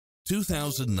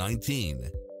2019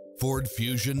 Ford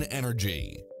Fusion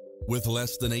Energi. With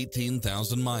less than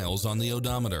 18,000 miles on the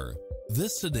odometer,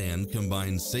 this sedan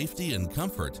combines safety and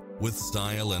comfort with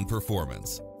style and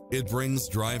performance. It brings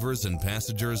drivers and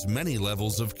passengers many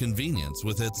levels of convenience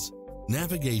with its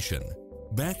navigation,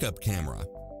 backup camera,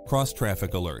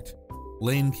 cross-traffic alert,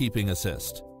 lane keeping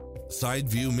assist, side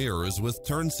view mirrors with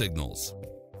turn signals,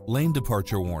 lane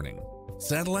departure warning,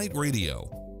 satellite radio,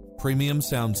 premium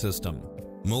sound system,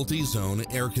 multi-zone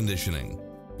air conditioning,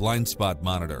 blind spot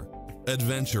monitor.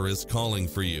 Adventure is calling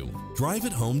for you. Drive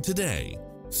it home today.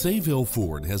 Sayville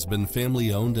Ford has been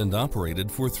family-owned and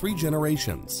operated for 3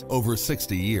 generations, over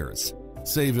 60 years.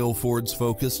 Sayville Ford's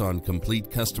focus on complete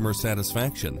customer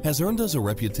satisfaction has earned us a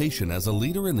reputation as a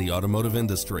leader in the automotive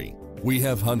industry. We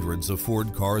have hundreds of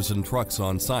Ford cars and trucks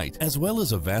on site, as well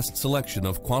as a vast selection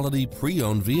of quality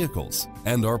pre-owned vehicles.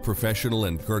 And our professional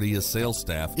and courteous sales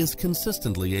staff is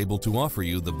consistently able to offer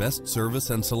you the best service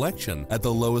and selection at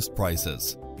the lowest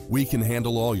prices. We can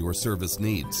handle all your service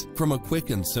needs, from a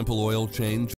quick and simple oil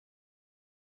change